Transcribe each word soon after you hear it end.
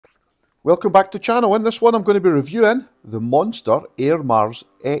Welcome back to the channel. In this one I'm going to be reviewing the Monster AirMars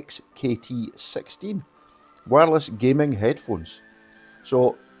XKT16 wireless gaming headphones.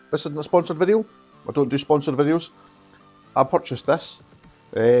 So this isn't a sponsored video. I don't do sponsored videos. I purchased this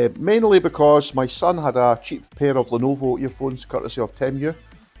mainly because my son had a cheap pair of Lenovo earphones courtesy of Temu.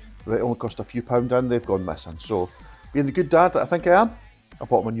 They only cost a few pound and they've gone missing. So being the good dad that I think I am, I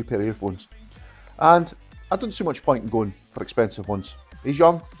bought him a new pair of earphones. And I don't see much point in going for expensive ones. He's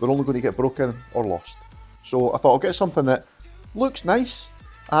young, they're only going to get broken or lost. So I thought I'll get something that looks nice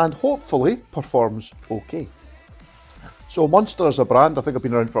and hopefully performs okay. So Monster as a brand, I think I've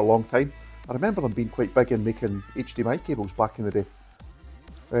been around for a long time. I remember them being quite big in making HDMI cables back in the day.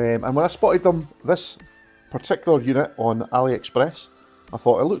 And when I spotted them, this particular unit on AliExpress, I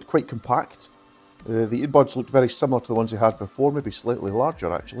thought it looked quite compact. The earbuds looked very similar to the ones they had before, maybe slightly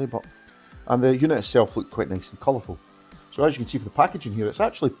larger actually, and the unit itself looked quite nice and colourful. So as you can see from the packaging here, it's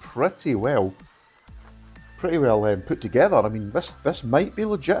actually pretty well put together. I mean, this might be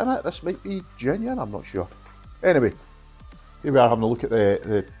legitimate, this might be genuine, I'm not sure. Anyway, here we are having a look at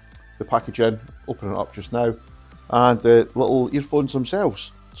the packaging, opening it up just now, and the little earphones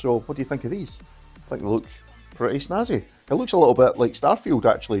themselves. So what do you think of these? I think they look pretty snazzy. It looks a little bit like Starfield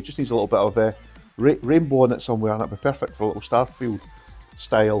actually, it just needs a little bit of rainbow in it somewhere, and it'd be perfect for a little Starfield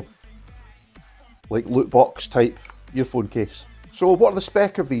style, like loot box type earphone case. So what are the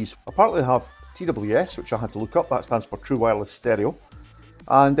spec of these? Apparently they have TWS, which I had to look up, that stands for True Wireless Stereo,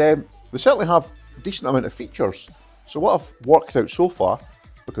 and they certainly have a decent amount of features. So what I've worked out so far,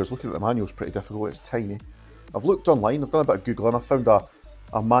 because looking at the manual is pretty difficult, it's tiny, I've looked online, I've done a bit of Googling, I found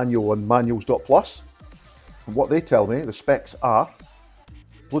a manual on manuals.plus, and what they tell me, the specs are,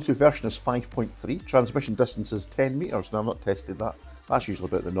 Bluetooth version is 5.3, transmission distance is 10 metres, now I've not tested that, that's usually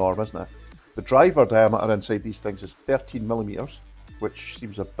about the norm, isn't it? The driver diameter inside these things is 13mm, which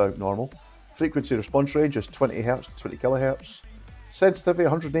seems about normal. Frequency response range is 20Hz to 20 kHz. Sensitivity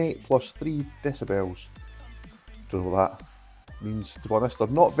 108 plus 3 decibels. Don't know what that means, to be honest. They're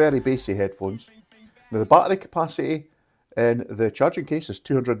not very bassy headphones. Now the battery capacity in the charging case is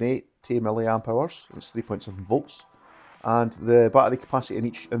 280 milliamp hours. It's 3.7 volts. And the battery capacity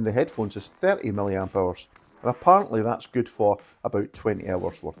in the headphones is 30 milliamp hours. And apparently that's good for about 20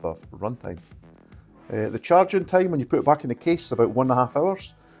 hours worth of runtime. The charging time when you put it back in the case is about 1.5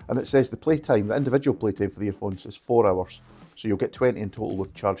 hours, and it says the playtime, the individual playtime for the earphones is 4 hours, so you'll get 20 in total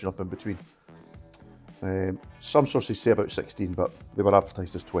with charging up in between. Some sources say about 16, but they were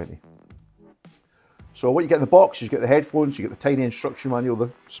advertised as 20. So what you get in the box is you get the headphones, you get the tiny instruction manual, the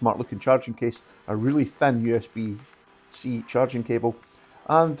smart looking charging case, a really thin USB-C charging cable,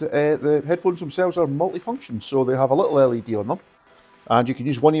 and the headphones themselves are multifunction, so they have a little LED on them, and you can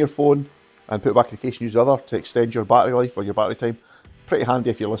use one earphone and put it back in the case and use the other to extend your battery life or your battery time. Pretty handy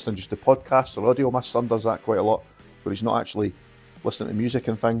if you're listening just to podcasts or audio. My son does that quite a lot, where he's not actually listening to music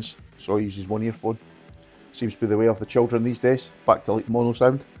and things, so he uses one earphone. Seems to be the way of the children these days, back to like mono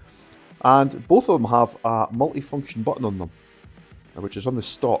sound. And both of them have a multifunction button on them, which is on the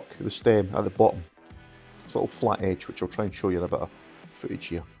stock, the stem at the bottom. It's a little flat edge, which I'll try and show you in a bit of footage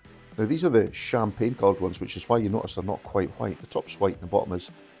here. Now these are the champagne coloured ones, which is why you notice they're not quite white. The top's white and the bottom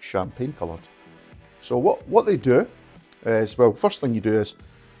is champagne coloured. So what they do is, well, first thing you do is,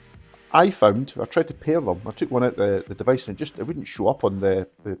 I tried to pair them. I took one out the device and it wouldn't show up on the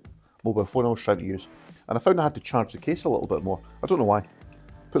mobile phone I was trying to use. And I found I had to charge the case a little bit more. I don't know why.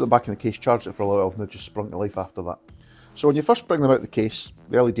 Put them back in the case, charged it for a little while, and they just sprung to life after that. So when you first bring them out of the case,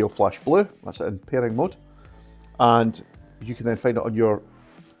 the LED will flash blue, that's it in pairing mode. And you can then find it on your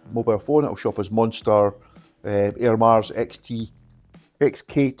mobile phone. It'll show up as Monster AirMars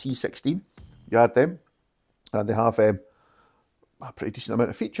XKT16. You add them, and they have a pretty decent amount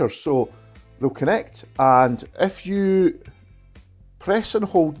of features. So they'll connect, and if you press and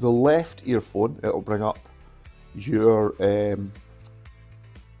hold the left earphone, it'll bring up your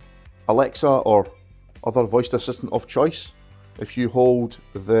Alexa or other voice assistant of choice. If you hold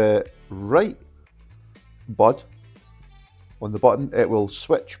the right bud on the button, it will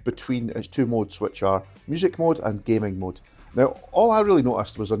switch between its two modes, which are music mode and gaming mode. Now, all I really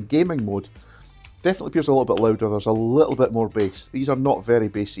noticed was on gaming mode, definitely appears a little bit louder, there's a little bit more bass. These are not very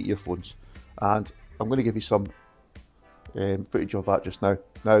bassy earphones, and I'm going to give you some footage of that just now.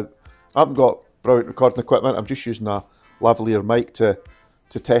 Now, I haven't got brilliant recording equipment, I'm just using a lavalier mic to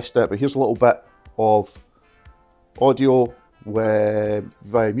test it, but here's a little bit of audio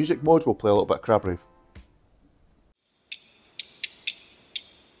via music mode. We'll play a little bit of Crab Rave.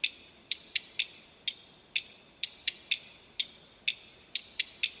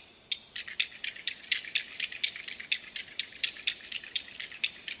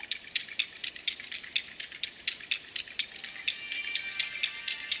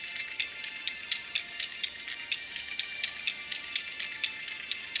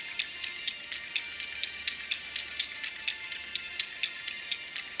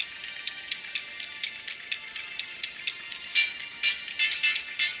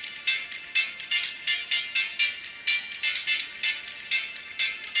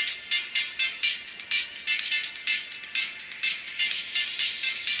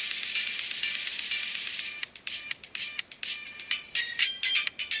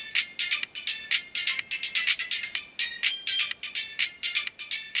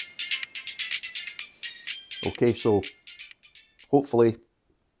 okay, so hopefully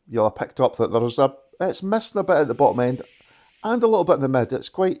you'll have picked up that it's missing a bit at the bottom end and a little bit in the mid. It's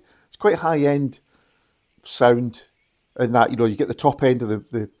quite high end sound in that, you know, you get the top end of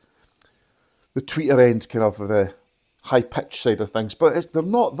the tweeter end, kind of the high pitch side of things, but they're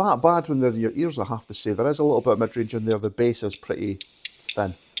not that bad when they're in your ears, I have to say. There is a little bit of mid range in there. The bass is pretty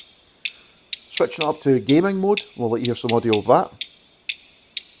thin. Switching up to gaming mode, we'll let you hear some audio of that.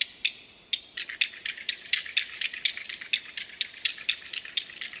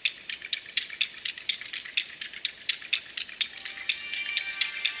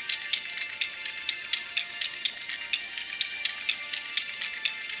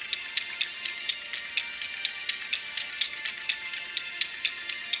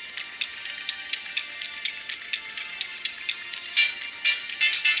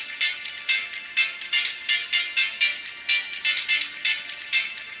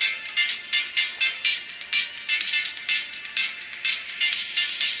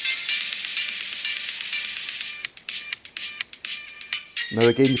 Now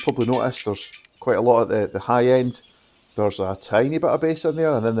again, you probably noticed there's quite a lot at the high end. There's a tiny bit of bass in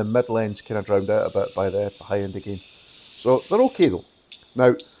there, and then the mid end's kind of drowned out a bit by the high end again. So they're okay though.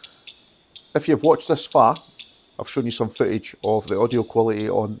 Now, if you've watched this far, I've shown you some footage of the audio quality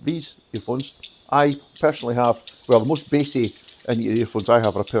on these earphones. I personally have, well, the most bassy in-ear earphones I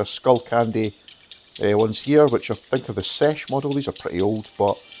have are a pair of Skull Candy ones here, which I think are the Sesh model. These are pretty old,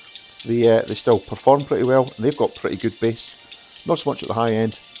 but they still perform pretty well, and they've got pretty good bass. Not so much at the high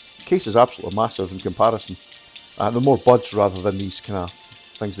end. The case is absolutely massive in comparison. They're more buds rather than these kind of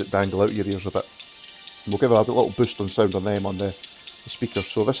things that dangle out your ears a bit. And we'll give a little boost on sound on them on the speakers.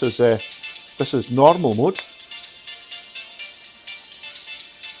 So this is normal mode.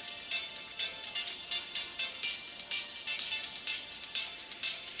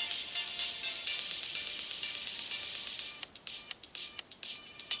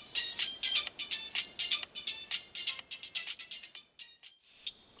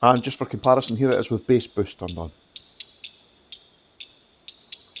 And just for comparison, here it is with bass boost turned on.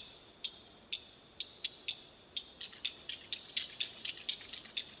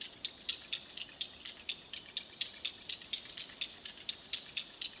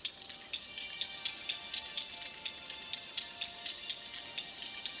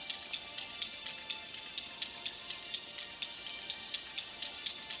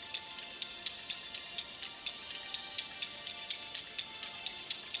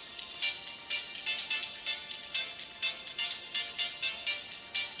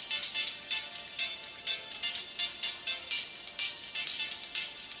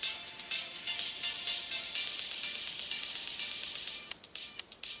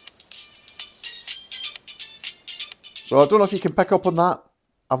 So I don't know if you can pick up on that.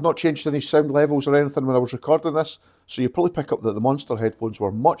 I've not changed any sound levels or anything when I was recording this, so you probably pick up that the Monster headphones were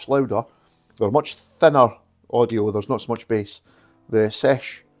much louder. They're much thinner audio, there's not so much bass. The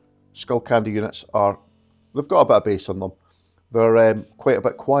Sesh Skull Candy units they've got a bit of bass on them. They're quite a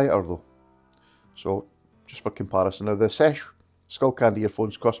bit quieter though. So just for comparison, now the Sesh Skull Candy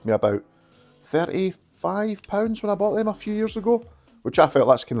earphones cost me about £35 when I bought them a few years ago, which I felt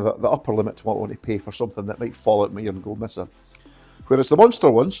that's kind of the upper limit to what I want to pay for something that might fall out my ear and go missing. Whereas the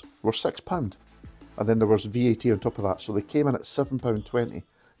Monster ones were £6, and then there was VAT on top of that, so they came in at £7.20.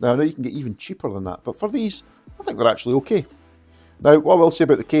 Now I know you can get even cheaper than that, but for these, I think they're actually okay. Now what I will say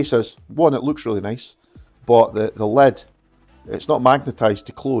about the case is, one, it looks really nice, but the lid, it's not magnetised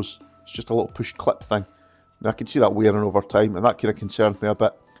to close, it's just a little push clip thing. Now I can see that wearing over time, and that kind of concerns me a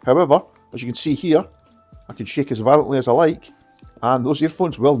bit. However, as you can see here, I can shake as violently as I like, and those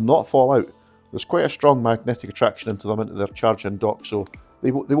earphones will not fall out. There's quite a strong magnetic attraction into them, into their charging dock, so they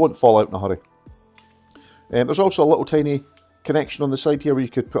won't fall out in a hurry. There's also a little tiny connection on the side here where you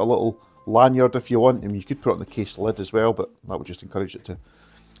could put a little lanyard if you want. I mean, you could put it on the case lid as well, but that would just encourage it to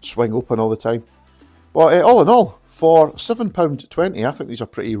swing open all the time. But all in all, for £7.20, I think these are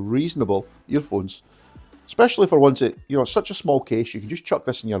pretty reasonable earphones, especially for ones that, you know, it's such a small case, you can just chuck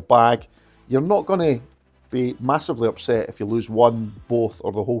this in your bag. You're not going to be massively upset if you lose one, both,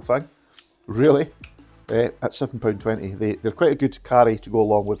 or the whole thing. Really, at £7.20, they're quite a good carry to go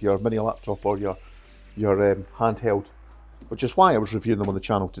along with your mini laptop or your handheld, which is why I was reviewing them on the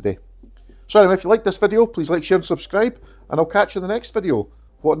channel today. So anyway, if you like this video, please like, share and subscribe, and I'll catch you in the next video.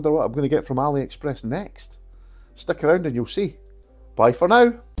 Wonder what I'm going to get from AliExpress next. Stick around and you'll see. Bye for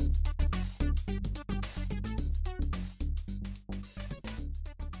now.